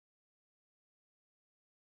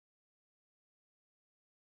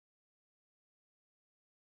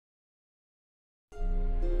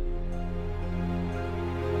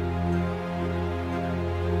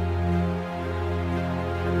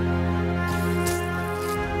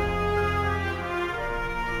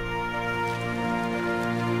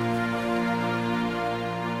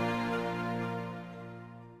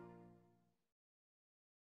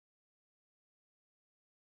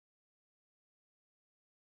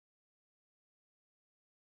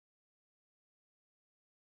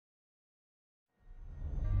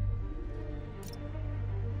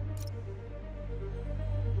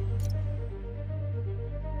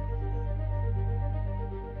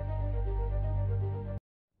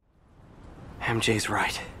MJ's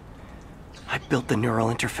right. I built the neural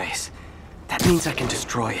interface. That means I can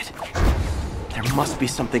destroy it. There must be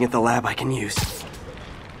something at the lab I can use.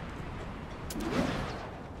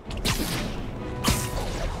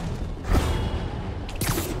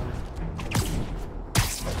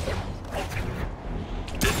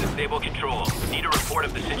 This is Stable Control. Need a report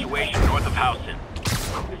of the situation north of Houston.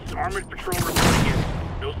 This is Armored Patrol reporting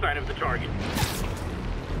in. No sign of the target.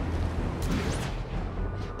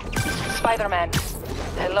 Spider-Man.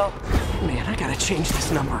 Hello. Man, I gotta change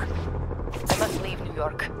this number. I must leave New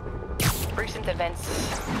York. Recent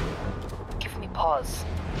events give me pause.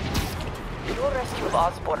 Your rescue of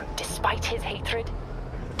Osborn, despite his hatred,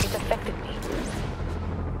 it affected me.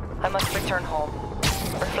 I must return home.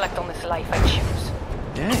 Reflect on this life I choose.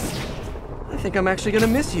 Dang. I think I'm actually gonna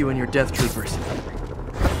miss you and your Death Troopers.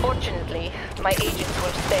 Unfortunately, my agents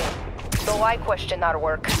will stay. Though I question our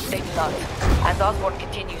work, they do not. And Osborn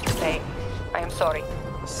continues to pay. I am sorry.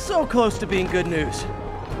 So close to being good news.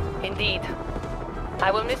 Indeed.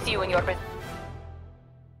 I will miss you and your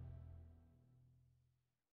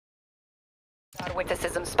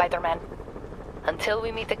witticism, Spider-Man. Until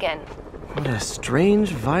we meet again. What a strange,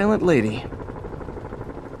 violent lady.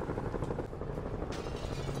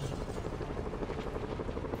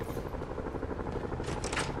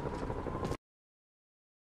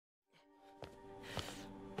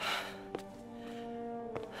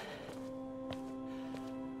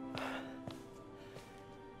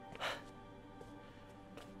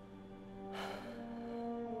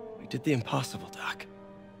 We did the impossible, Doc.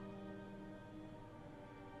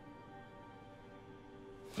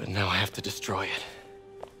 But now I have to destroy it.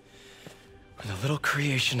 With a little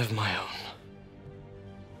creation of my own.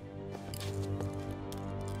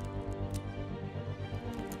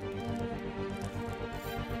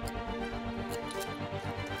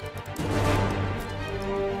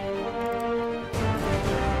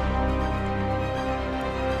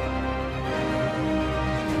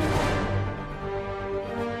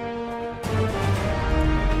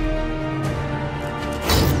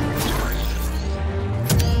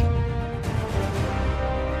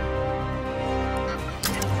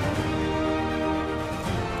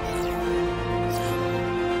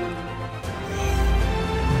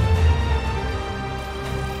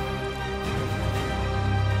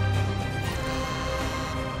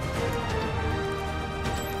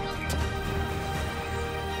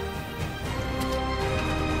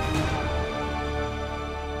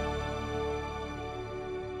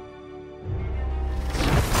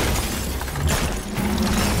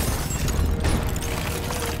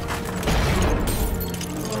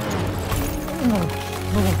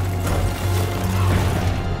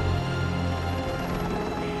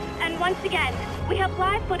 And once again, we have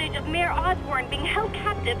live footage of Mayor Osborn being held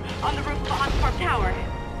captive on the roof of Oscorp Tower.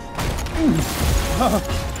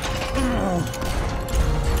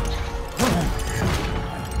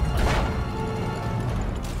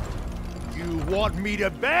 You want me to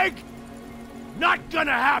beg? Not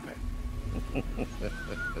gonna happen!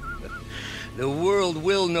 The world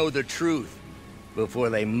will know the truth before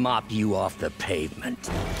they mop you off the pavement.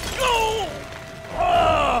 Go!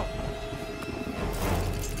 Ah!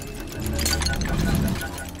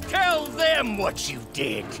 Tell them what you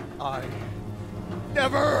did. I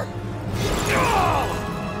never... Ah!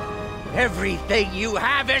 Everything you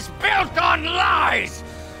have is built on lies!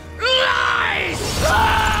 Lies!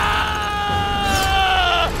 Ah!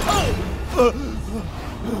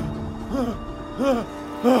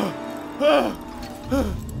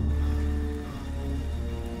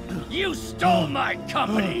 You stole my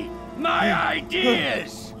company, my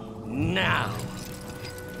ideas! Now,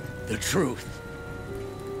 the truth.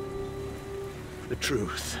 The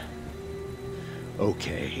truth.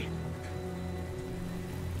 Okay.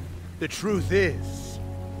 The truth is,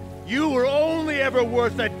 you were only ever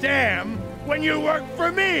worth a damn when you worked for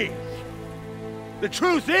me! The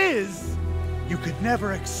truth is, you could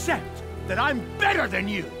never accept that I'm better than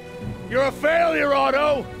you! You're a failure,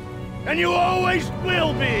 Otto! And you always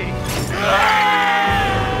will be!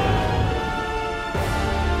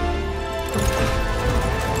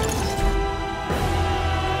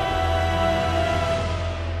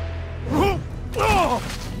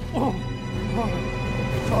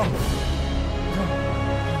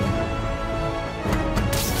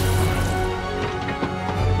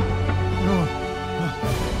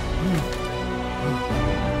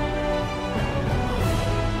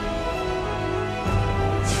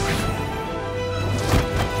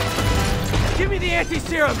 Give me the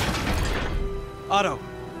anti-serum! Otto,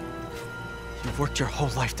 you've worked your whole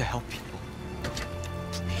life to help people.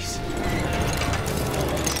 Please.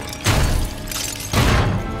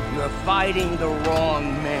 You're fighting the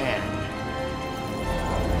wrong man.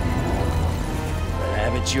 But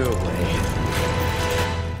have it your way.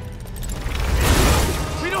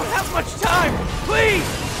 We don't have much time! Please!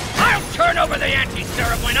 I'll turn over the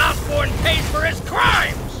anti-serum when Osborn pays for his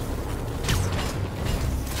crimes!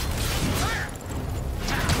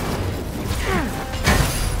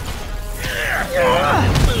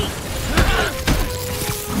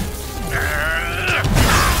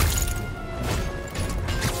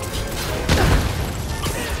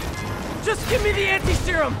 Just give me the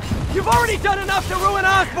anti-serum! You've already done enough to ruin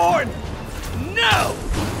Osborn! No!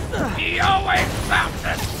 He always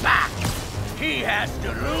bounces back! He has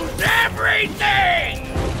to lose everything!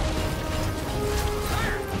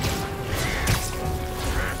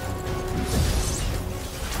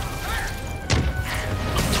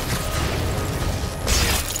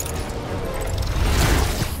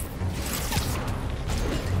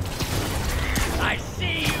 I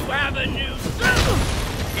see you have a new suit!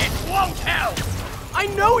 It won't help! I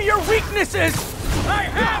know your weaknesses! I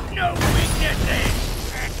have no weaknesses!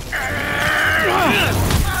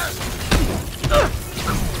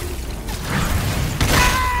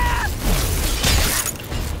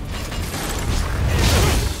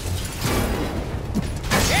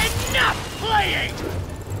 Enough playing!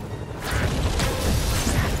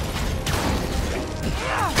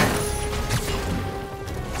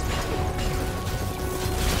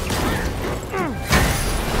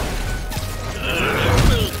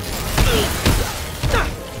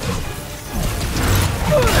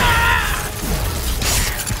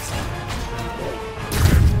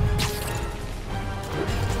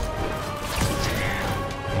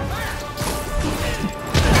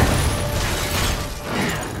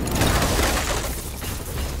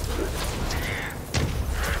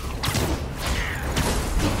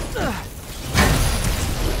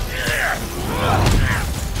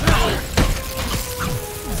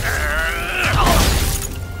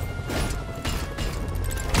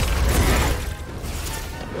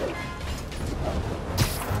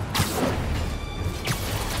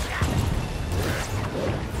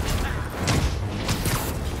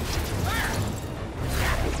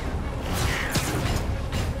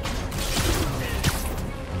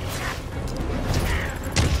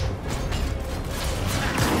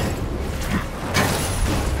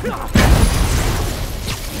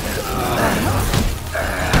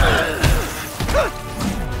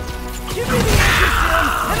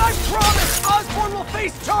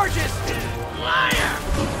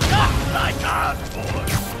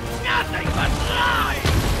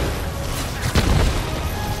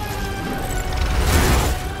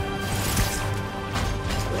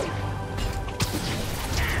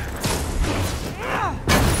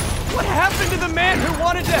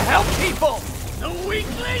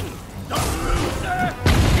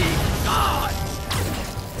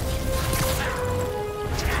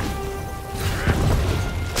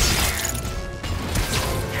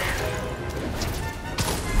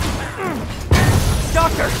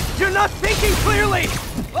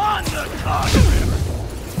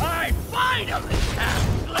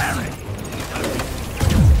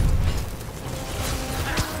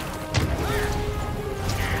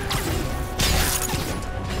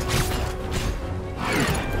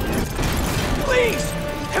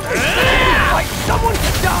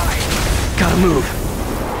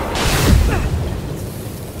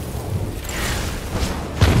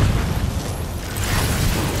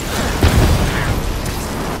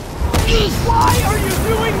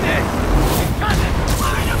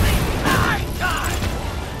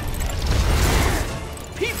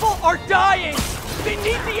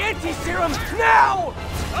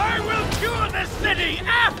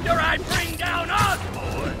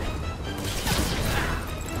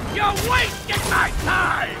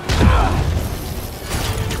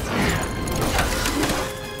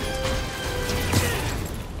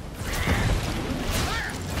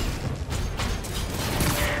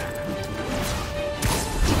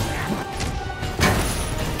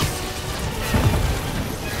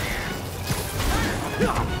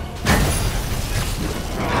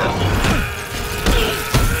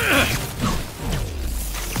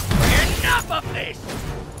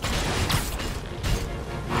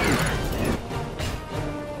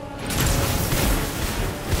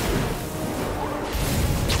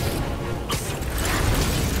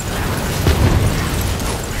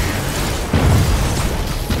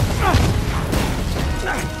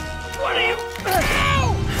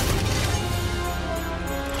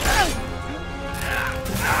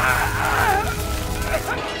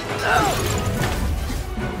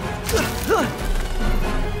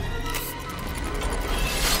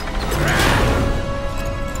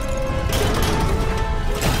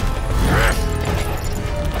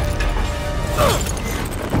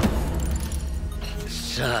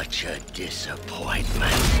 Such a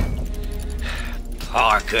disappointment.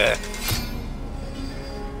 Parker.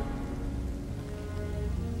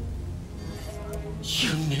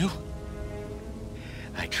 You knew?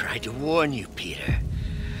 I tried to warn you, Peter,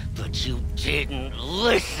 but you didn't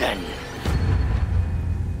listen.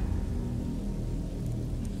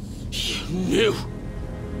 You knew.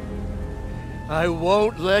 I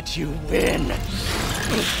won't let you win.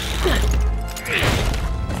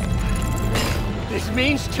 This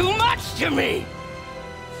means too much to me!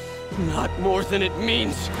 Not more than it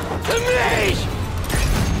means to me!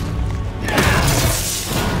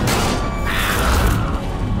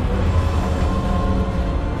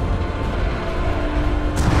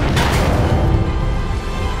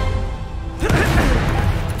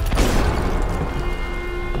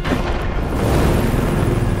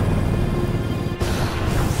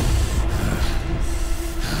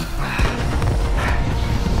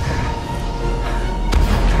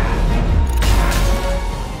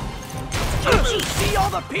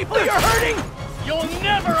 People you're hurting! You'll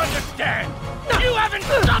never understand! You haven't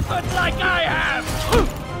suffered like I have!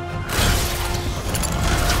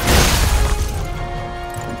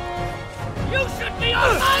 You should be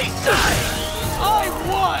on my side! I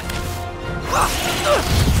won!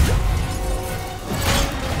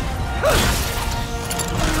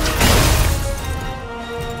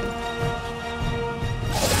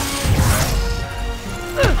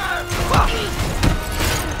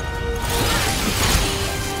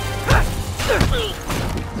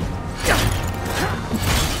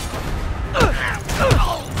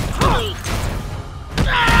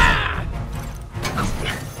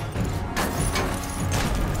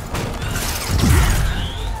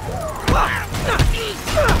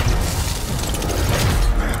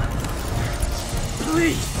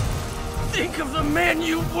 Please, think of the man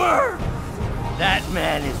you were! That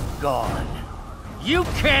man is gone. You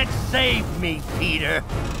can't save me, Peter.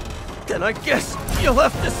 Then I guess you'll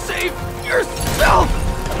have to save yourself!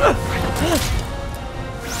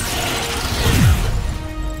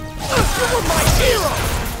 You were my hero!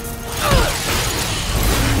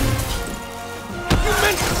 You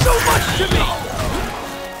meant so much to me!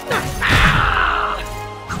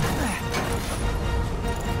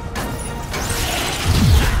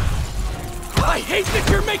 I hate that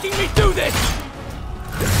you're making me do this!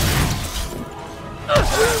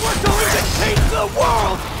 We were going to change the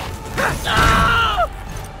world!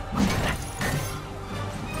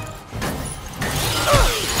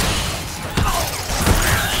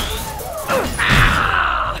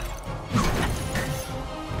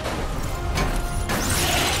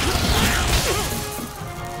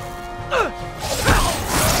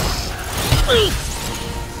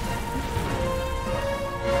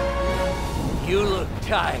 You look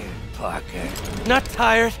tired, Parker. Not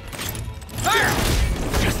tired.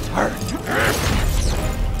 Just hurt.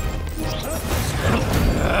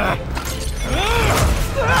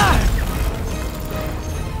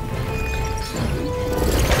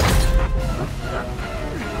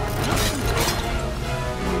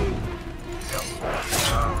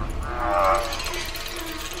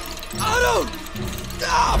 Otto!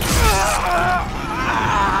 Stop!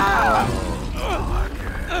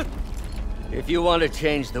 If you want to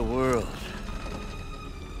change the world,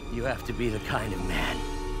 you have to be the kind of man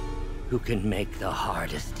who can make the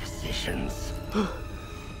hardest decisions.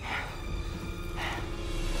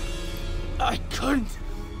 I couldn't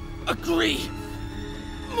agree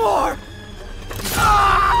more.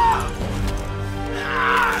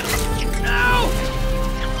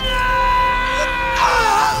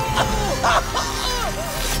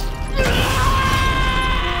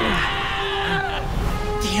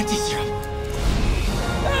 The anti-serum.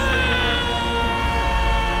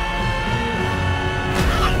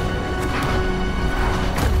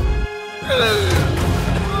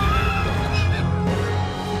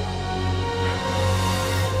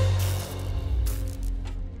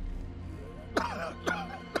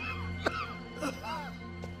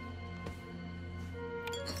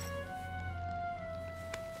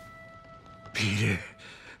 Peter,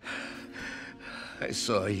 I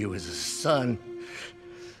saw you as a son.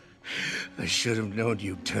 I should have known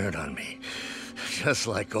you'd turn on me, just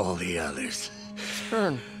like all the others.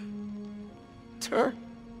 Turn.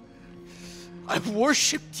 I've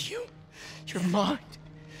worshipped you. Your mind,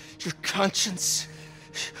 your conscience,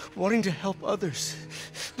 wanting to help others.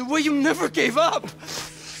 The way you never gave up.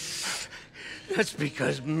 That's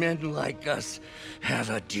because men like us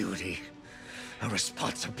have a duty, a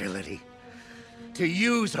responsibility, to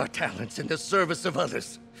use our talents in the service of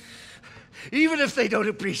others. Even if they don't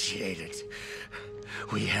appreciate it,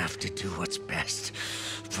 we have to do what's best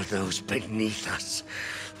for those beneath us.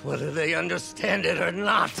 whether they understand it or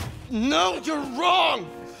not. No, you're wrong!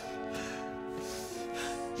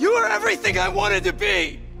 You are everything I wanted to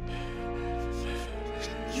be!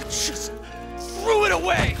 You just threw it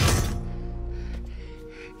away!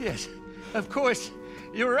 Yes, of course.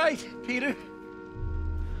 You're right, Peter.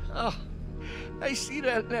 Oh, I see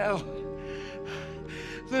that now.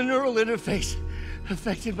 The neural interface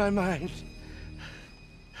affected my mind.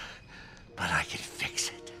 But I can fix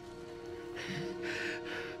it.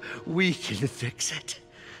 We can fix it.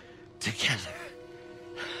 Together.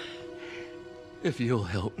 If you'll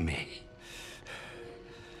help me.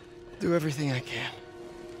 Do everything I can.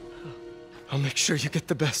 I'll make sure you get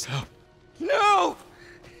the best help. No!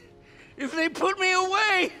 If they put me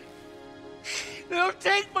away, they'll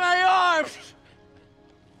take my arms.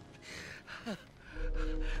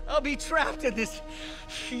 I'll be trapped in this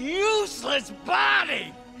useless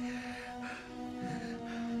body.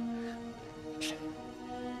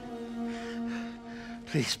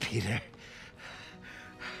 Please, Peter.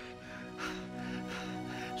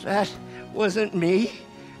 That wasn't me.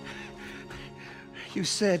 You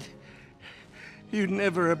said you'd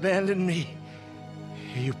never abandon me.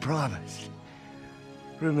 You promised.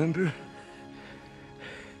 Remember?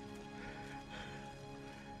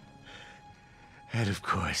 And of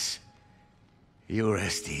course, you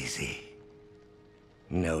rest easy,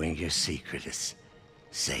 knowing your secret is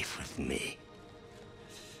safe with me.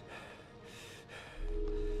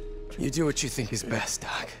 You do what you think is best,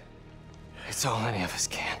 Doc. It's all any of us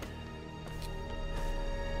can.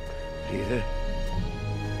 Peter?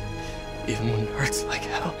 Even when it hurts like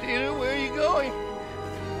hell. Peter, where are you going?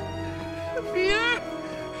 Peter?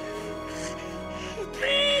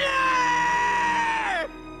 Peter!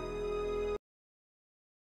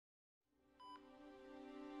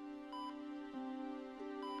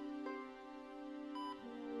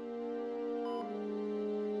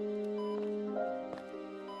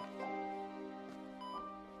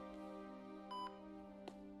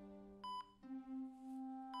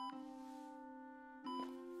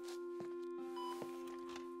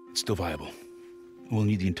 It's still viable. We'll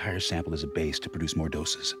need the entire sample as a base to produce more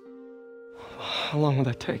doses. How long will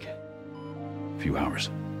that take? A few hours.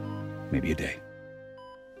 Maybe a day.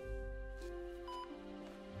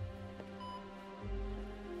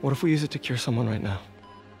 What if we use it to cure someone right now?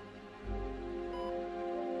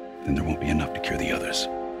 Then there won't be enough to cure the others.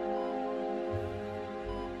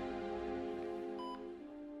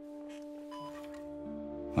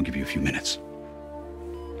 I'll give you a few minutes.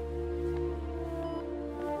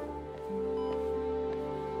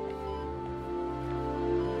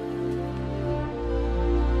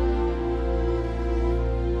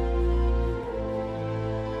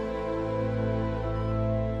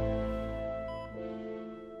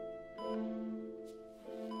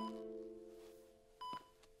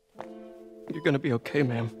 You're gonna be okay,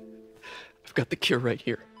 ma'am. I've got the cure right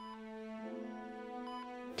here.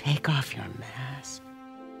 Take off your mask.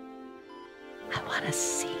 I want to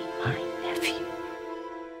see my nephew.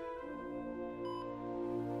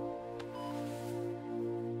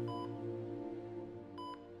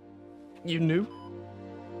 You knew?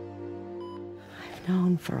 I've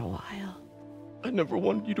known for a while. I never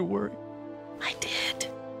wanted you to worry. I did.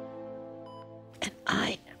 And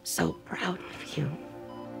I am so proud of you.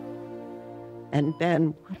 And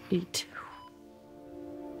Ben would be too.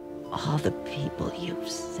 All the people you've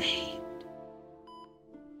saved.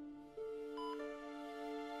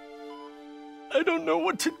 I don't know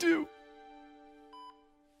what to do.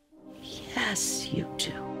 Yes, you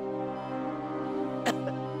do.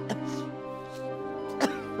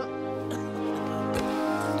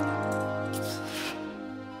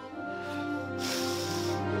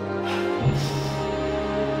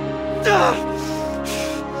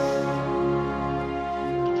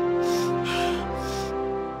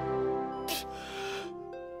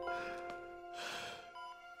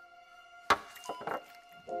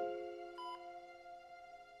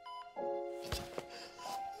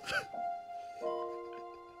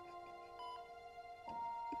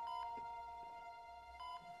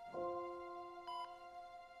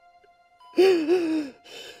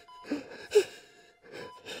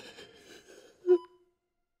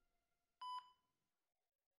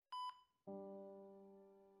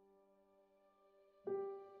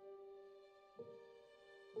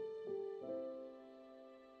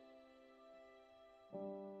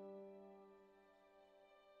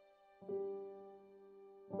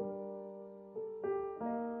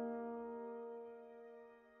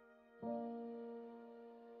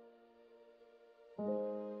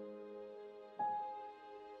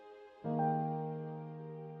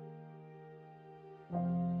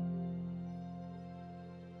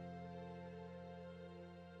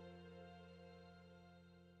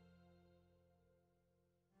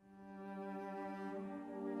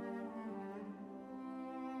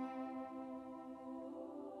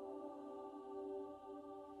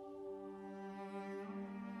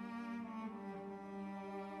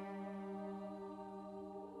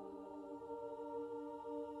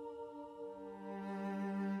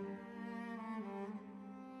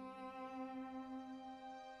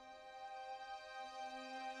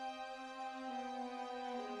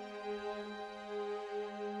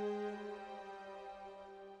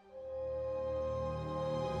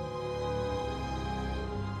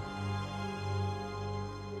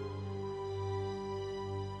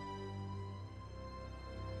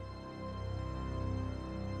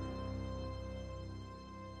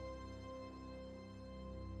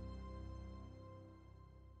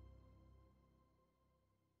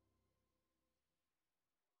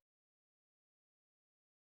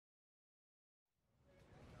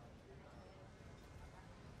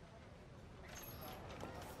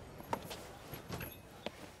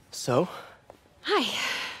 So? Hi,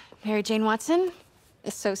 Mary Jane Watson,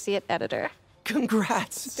 associate editor.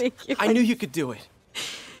 Congrats. Thank you. I knew you could do it.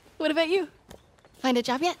 What about you? Find a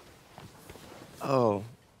job yet? Oh,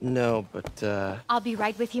 no, but, I'll be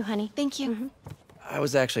right with you, honey. Thank you. I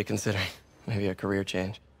was actually considering maybe a career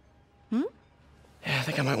change. Hmm? Yeah, I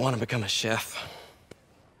think I might want to become a chef.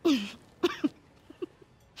 I'm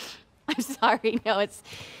sorry, no, it's...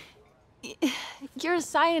 You're a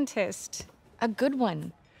scientist. A good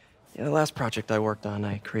one. Yeah, the last project I worked on,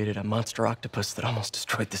 I created a monster octopus that almost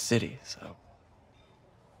destroyed the city, so...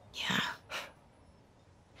 Yeah.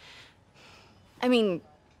 I mean,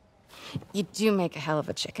 you do make a hell of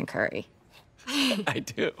a chicken curry. I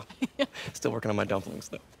do. Still working on my dumplings,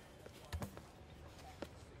 though.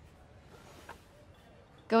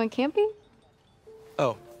 Going camping?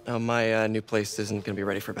 Oh, my new place isn't gonna be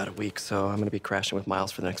ready for about a week, so I'm gonna be crashing with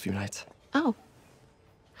Miles for the next few nights. Oh.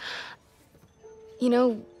 You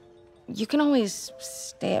know, you can always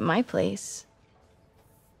stay at my place.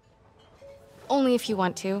 Only if you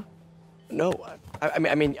want to. No, I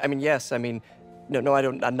mean, yes. I mean, no, I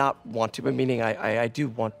don't. I not want to, but meaning I do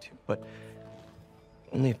want to, but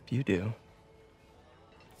only if you do.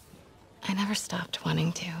 I never stopped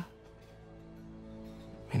wanting to.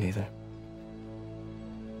 Me neither.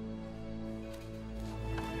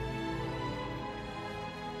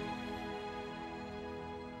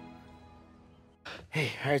 Hey,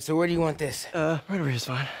 all right, so where do you want this? Right over here is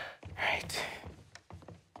fine. All right.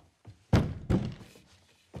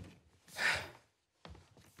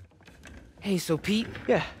 Hey, so Pete?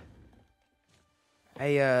 Yeah.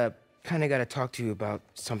 I, kinda gotta talk to you about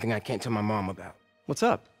something I can't tell my mom about. What's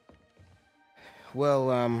up?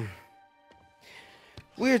 Well,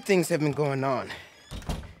 weird things have been going on.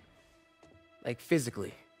 Like,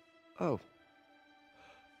 physically. Oh.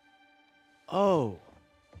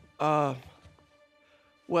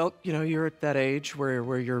 Well, you know, you're at that age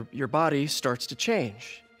where your body starts to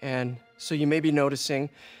change, and so you may be noticing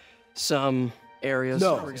some areas,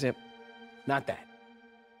 No. for example. Not that.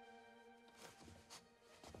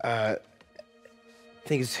 I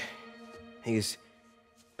think it's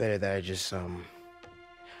better that I just,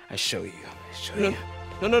 I show you. No.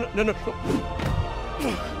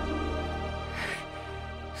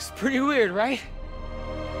 It's pretty weird, right?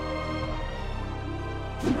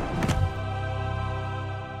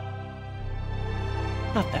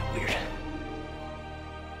 Not that weird.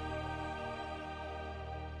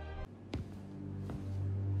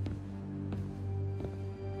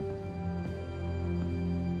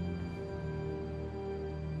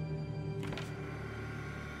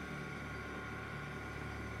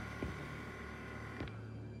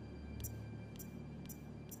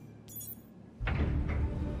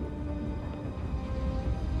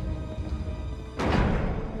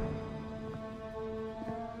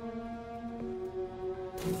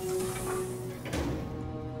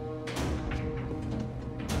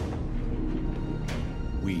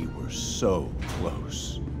 We were so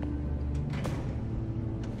close.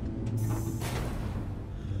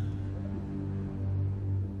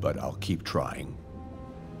 But I'll keep trying.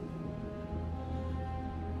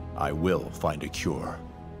 I will find a cure.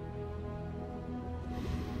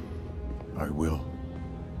 I will.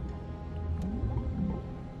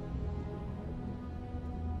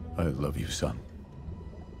 I love you, son.